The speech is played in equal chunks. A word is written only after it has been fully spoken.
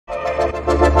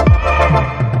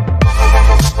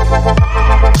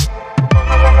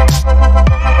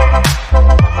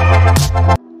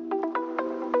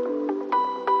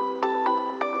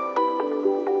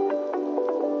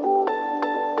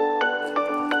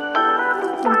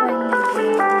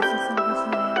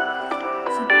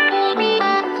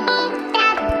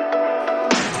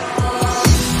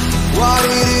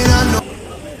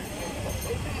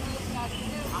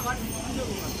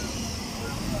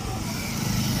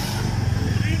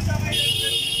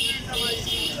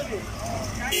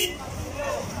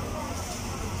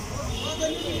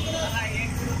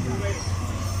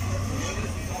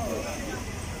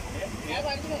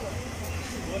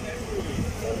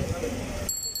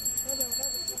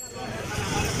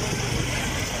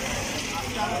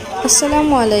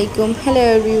আসসালামু আলাইকুম, hello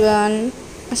everyone.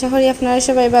 আশা করি আপনারা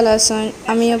সবাই ভালো আছেন,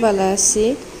 আমিও ভালো আছি।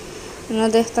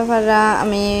 দেখতে পারা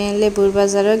আমি লেবুর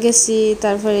বাজারও গেছি,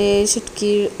 তারপরে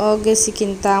শুটকিও গেছি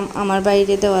কিনতাম আমার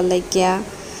বাইরে দেওয়ার লাগিয়া।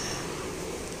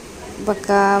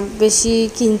 বাঁকা বেশি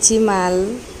কিনছি মাল।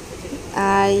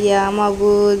 আর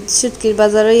মাগুদ শুটকির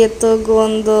বাজারও এত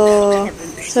গন্ধ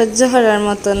সহ্য করার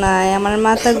মতো নাই, আমার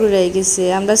মাথা ঘুরাই গেছে।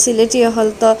 আমরা সিলেটি হল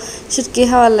তো শুটকি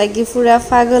খাওয়ার লাগি পুরা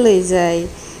পাগল হয়ে যায়।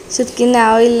 শুটকি না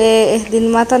হইলে একদিন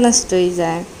মাথা নষ্ট হয়ে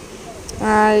যায়।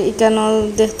 আর এখানেও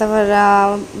দেখতে পারা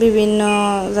বিভিন্ন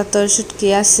জাতের শুটকি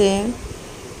আছে,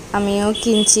 আমিও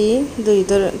কিনছি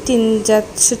তিন জাত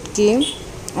শুটকি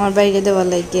আমার বাইরে দেওয়ার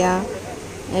লাগিয়া।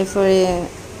 এরপরে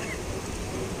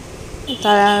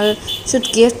তারা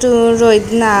শুটকি একটু রোদ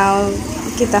না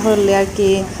কিতা হলে আর কি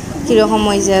কীরকম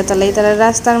হয়ে যায়, তাহলে তারা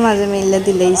রাস্তার মাঝে মিললে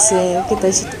দিলেইছে কিতা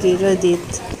শুটকি রোদিত।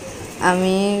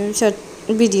 আমি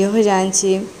ভিডিও হয়ে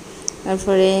আনছি।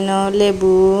 তারপরে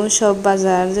লেবু সব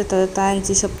বাজার যেটা যেটা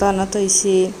আনছি সব তো আনত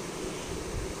হয়েছি।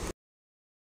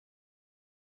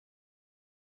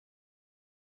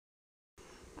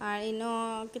 আর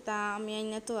কিতা আমি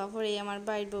আইনা তো পরে আমার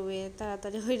বাইর বউয়ে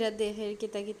তাড়াতাড়ি হইরা দেখে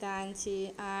কিতা কিতা আনছি।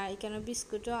 আর এখানে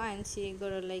বিস্কুটও আনছি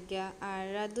গরুর লাগিয়া, আর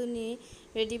রাঁধুনি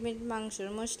রেডিমেড মাংসের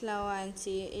মশলাও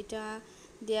আনছি। এটা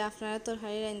দিয়ে আপনারা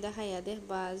তরকারি রান্দা খাইয়া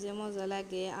দেখবা যে মজা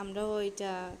লাগে। আমরাও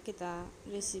এটা কিতা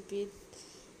রেসিপি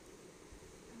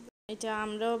এটা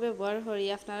আমরাও ব্যবহার করি,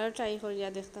 আপনারাও ট্রাই করিয়া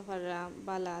দেখতে পারা,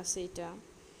 বালা আছে এটা।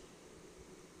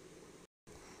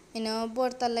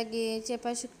 বর্তার লাগি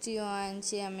চেপা শুক্তিও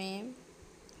আনছি আমি,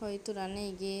 হয়তো রানে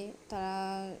গিয়ে তারা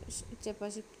চেপা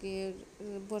শুটকির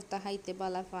ভর্তা খাইতে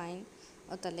বালা ফাইন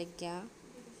ওটা লাগিয়া।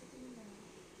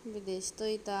 বিদেশ তো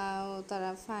এটাও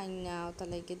তারা ফাইন না, ওটা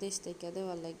লাগে দেশ থেকে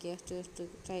দেওয়ার লাগে একটু একটু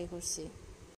ট্রাই করছি।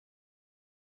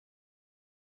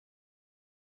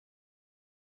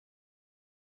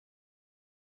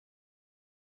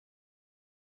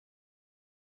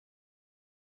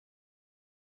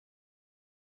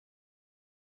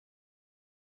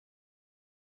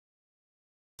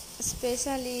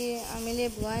 স্পেশালি আমি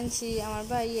লেবু আনছি, আমার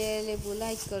ভাইয়ে লেবু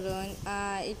লাইক করুন।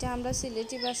 এটা আমরা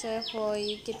সিলেটি ভাষায় হই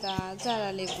কিতা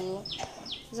জারা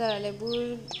লেবুর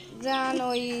গ্রান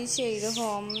ওই সেই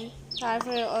রকম,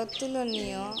 তারপরে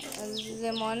অতুলনীয়,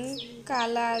 যেমন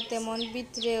কালার তেমন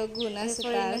ভিতরেও গুণ আছে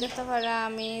তার। দেখতে পারা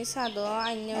আমি সাদও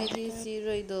আইন দিয়েছি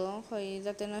রইদ হই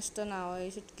যাতে নষ্ট না হয়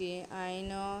ছুটকি।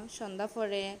 আইন সন্ধ্যা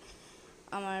পরে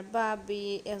আমার বাবি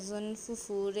একজন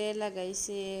ফুফুরে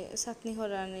লাগাইছে চাটনি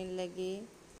করানির লাগি।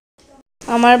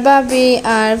 আমার বাবি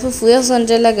আর ফুফু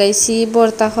একজনরে লাগাইছি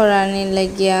বর্তা করানির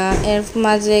লাগিয়া। এর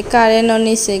মাঝে কারেন্টও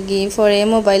নিচে গি পরে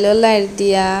মোবাইলও লাইট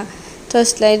দিয়া টর্চ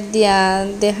লাইট দিয়া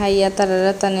দেখাইয়া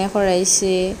তারা টানে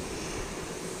করাইছে।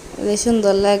 যে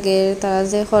সুন্দর লাগে তারা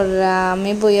যে কররা,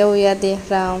 আমি বইয়া বইয়া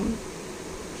দেখলাম।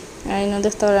 আর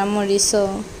দেখতে পারা মরিচও।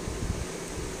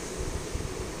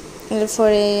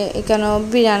 এরপরে এখানেও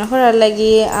বিরান করার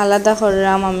লাগি আলাদা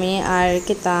করলাম আমি, আর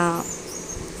কিতা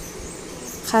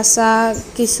খাসা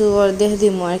কিছু দেহ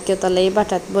দিমু আর কি, তাহলে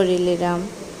বাটাত ভরি লিলাম।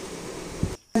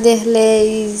 দেখলে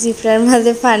এই জিফরার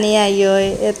মাঝে পানি আইয়,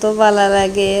 এত ভালো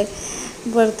লাগে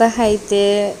ভর্তা খাইতে,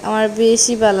 আমার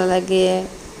বেশি ভালো লাগে।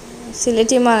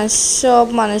 সিলেটি মানুষ সব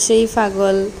মানুষই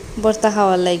পাগল ভর্তা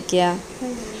খাওয়ার লাগিয়া।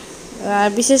 আর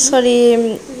বিশেষ করে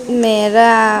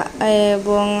মেয়েরা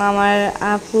এবং আমার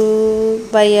আপু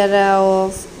ভাইয়ারাও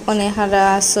অনেকরা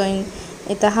আছেন,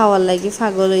 এটা খাওয়ার লাগি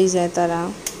পাগল হয়ে যায় তারা।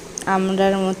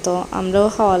 আমরার মতো আমরাও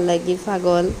খাওয়ার লাগি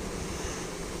পাগল।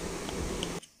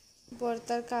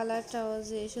 ভর্তার কালারটাও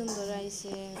যে সুন্দর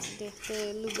আইছে, দেখতে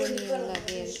লোভনীয়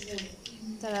লাগে।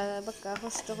 তারা বাক্কা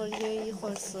কষ্ট করিয়েই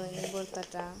করছে এই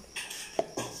ভর্তাটা,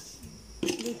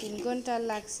 2-3 ঘন্টা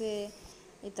লাগছে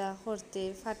এটা করতে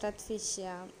ফাটাত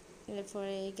ফিসা।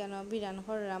 এরপরে কেন বিরান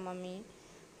করলাম আমি,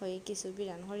 হয়ে কিছু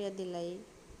বিরান করিয়া দিলাই।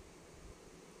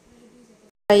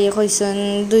 কইসন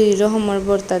 2 রকমের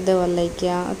ভর্তা দেওয়ার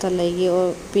লাগিয়া, ওটার লাগি ও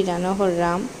বিরানও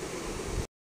করলাম।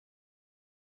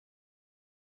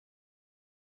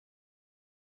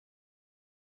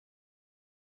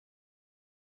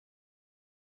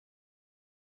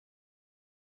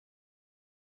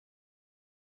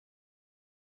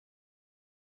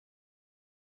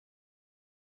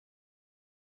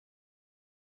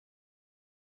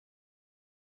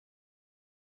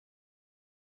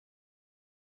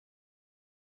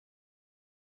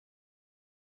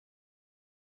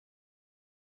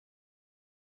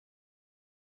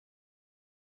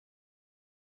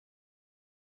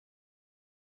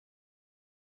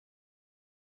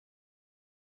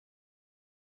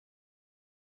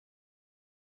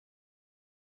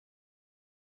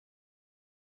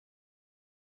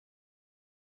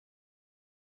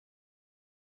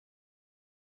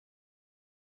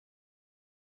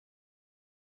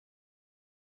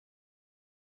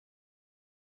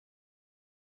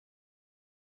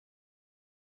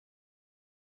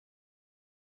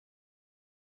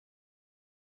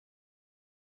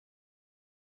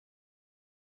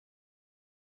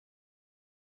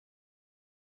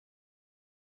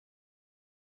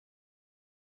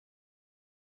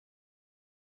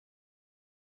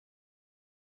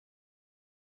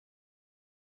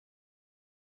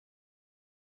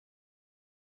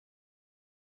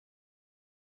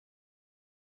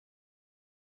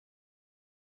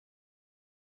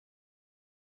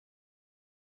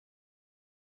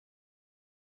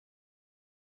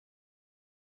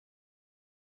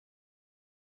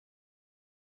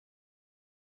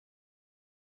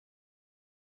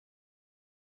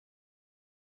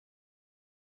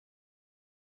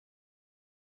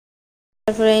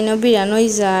 তারপরে ইনো বিরান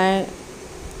হয়ে যায়,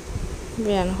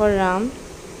 বিরান করলাম।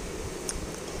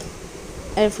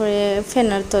 এরপরে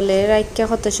ফ্যানের তলে রাখা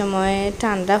কত সময়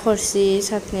ঠান্ডা করছি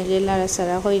চাটনিলে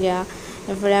লাড়াচাড়া কইরা।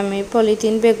 এরপরে আমি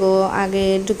পলিথিন ব্যাগও আগে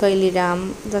ঢুকাই লিলাম,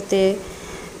 যাতে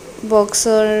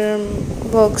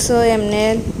বক্সও এমনি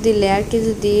দিলে আর কি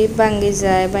যদি ভাঙ্গি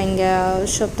যায়, ভাঙ্গা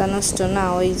সপ্তাহ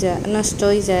নষ্ট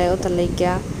হয়ে যায় ওটার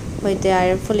লাইগা হইতে। আর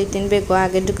পলিথিন ব্যাগও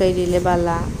আগে ঢুকাই দিলে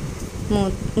বালা,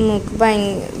 মুখ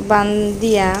বান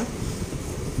দিয়া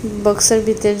বক্সের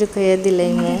ভিতরে ঢুকাইয়া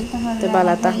দিলেই তো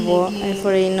বালা থাকবো।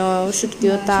 এরপরে ইনো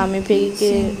সুটকিও তা আমি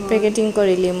প্যাকেটিং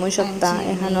করিলি সপ্তাহ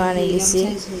এখানেও আনি লিছি।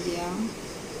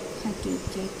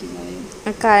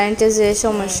 কারেন্টে যে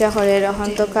সমস্যা করে, এখন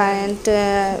তো কারেন্ট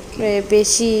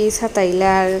বেশি ছাতাইলে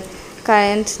আর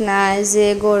কারেন্ট নাই, যে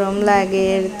গরম লাগে,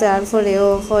 তারপরেও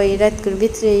হয় রাতকুর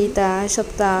ভিতরেই তা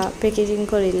সপ্তাহ প্যাকেটিং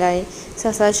করিলাই।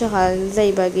 চাচা সকাল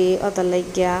যাইবাগি অতার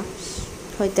লাগিয়া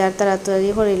হইতে আর তাড়াতাড়ি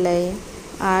করিলাই।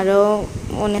 আরও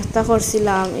অনেকটা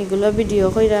করছিলাম, এগুলো ভিডিও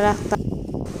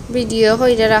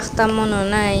কইরা রাখতাম মনে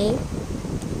নাই।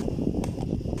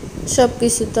 সব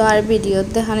কিছু তো আর ভিডিও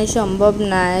দেখানো সম্ভব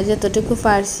নাই, যতটুকু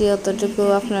পারছি অতটুকু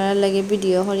আপনারা লাগে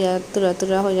ভিডিও করিয়া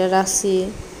তুরা হইয়া রাখছি।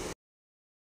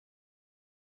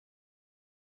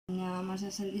 আমার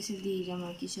চাচার কাছে দিয়ে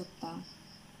আমার কি সপ্তাহ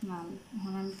মাল,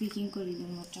 এখন আমি পিকিং করি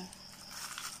দিন ওটা।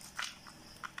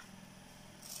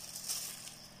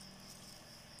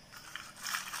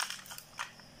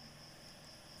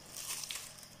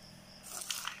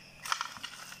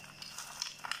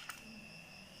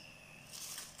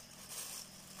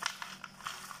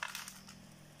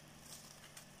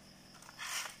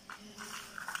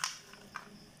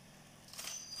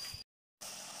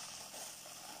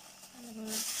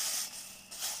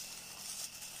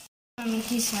 আমি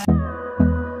কি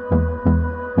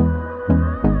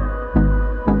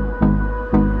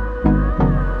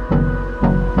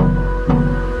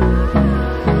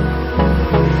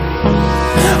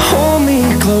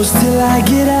close till I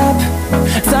get up.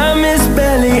 Time is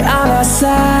barely on our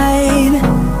side.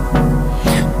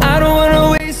 I don't wanna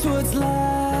waste what's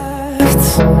left.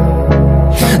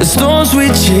 The storms we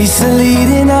chase are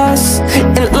leading us,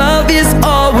 and love is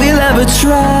all we'll ever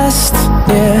trust.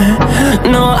 Yeah,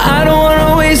 no, I don't wanna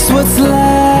waste what's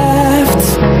left.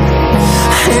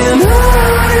 And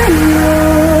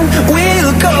on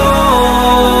we'll go,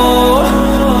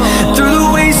 through the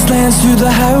wastelands, through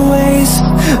the highways,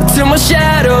 till my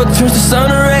shadow turns to sun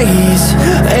rays.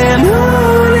 And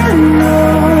on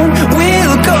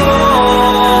we'll go,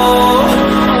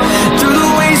 through the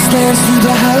wastelands, through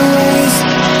the highways,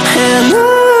 and on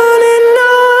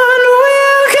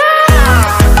we'll go.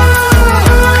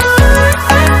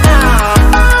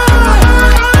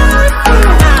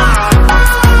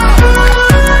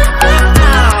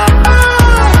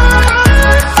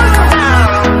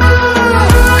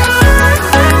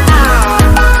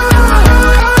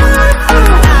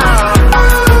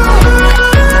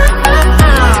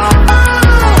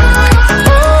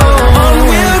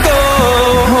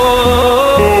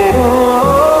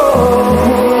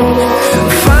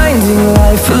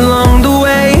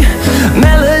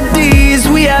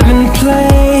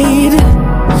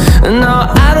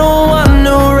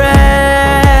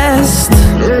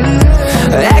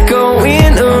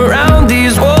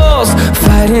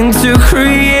 To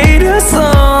create a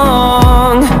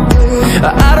song,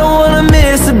 I don't wanna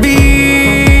miss a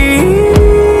beat.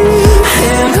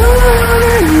 And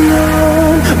on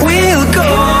we'll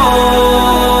go,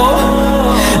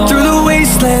 through the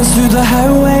wastelands, through the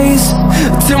highways,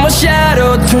 till my shadow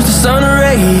turns to sun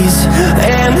rays.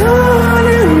 And on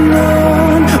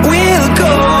we'll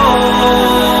go,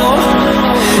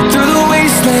 through the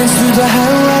wastelands, through the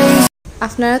highways.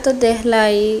 আপনারা তো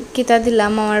দেখলাই কিতা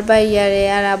দিলাম আমার ভাইয়ারে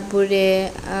আর আব্বুরে।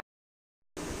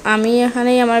 আমি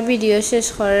এখানেই আমার video শেষ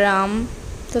করলাম।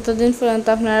 ততদিন পর্যন্ত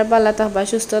আপনারা ভালো থাকবা,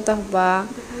 সুস্থ থাকবা।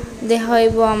 দেখা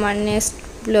হইব আমার নেক্সট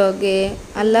ব্লগে।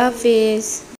 আল্লাহ হাফিজ।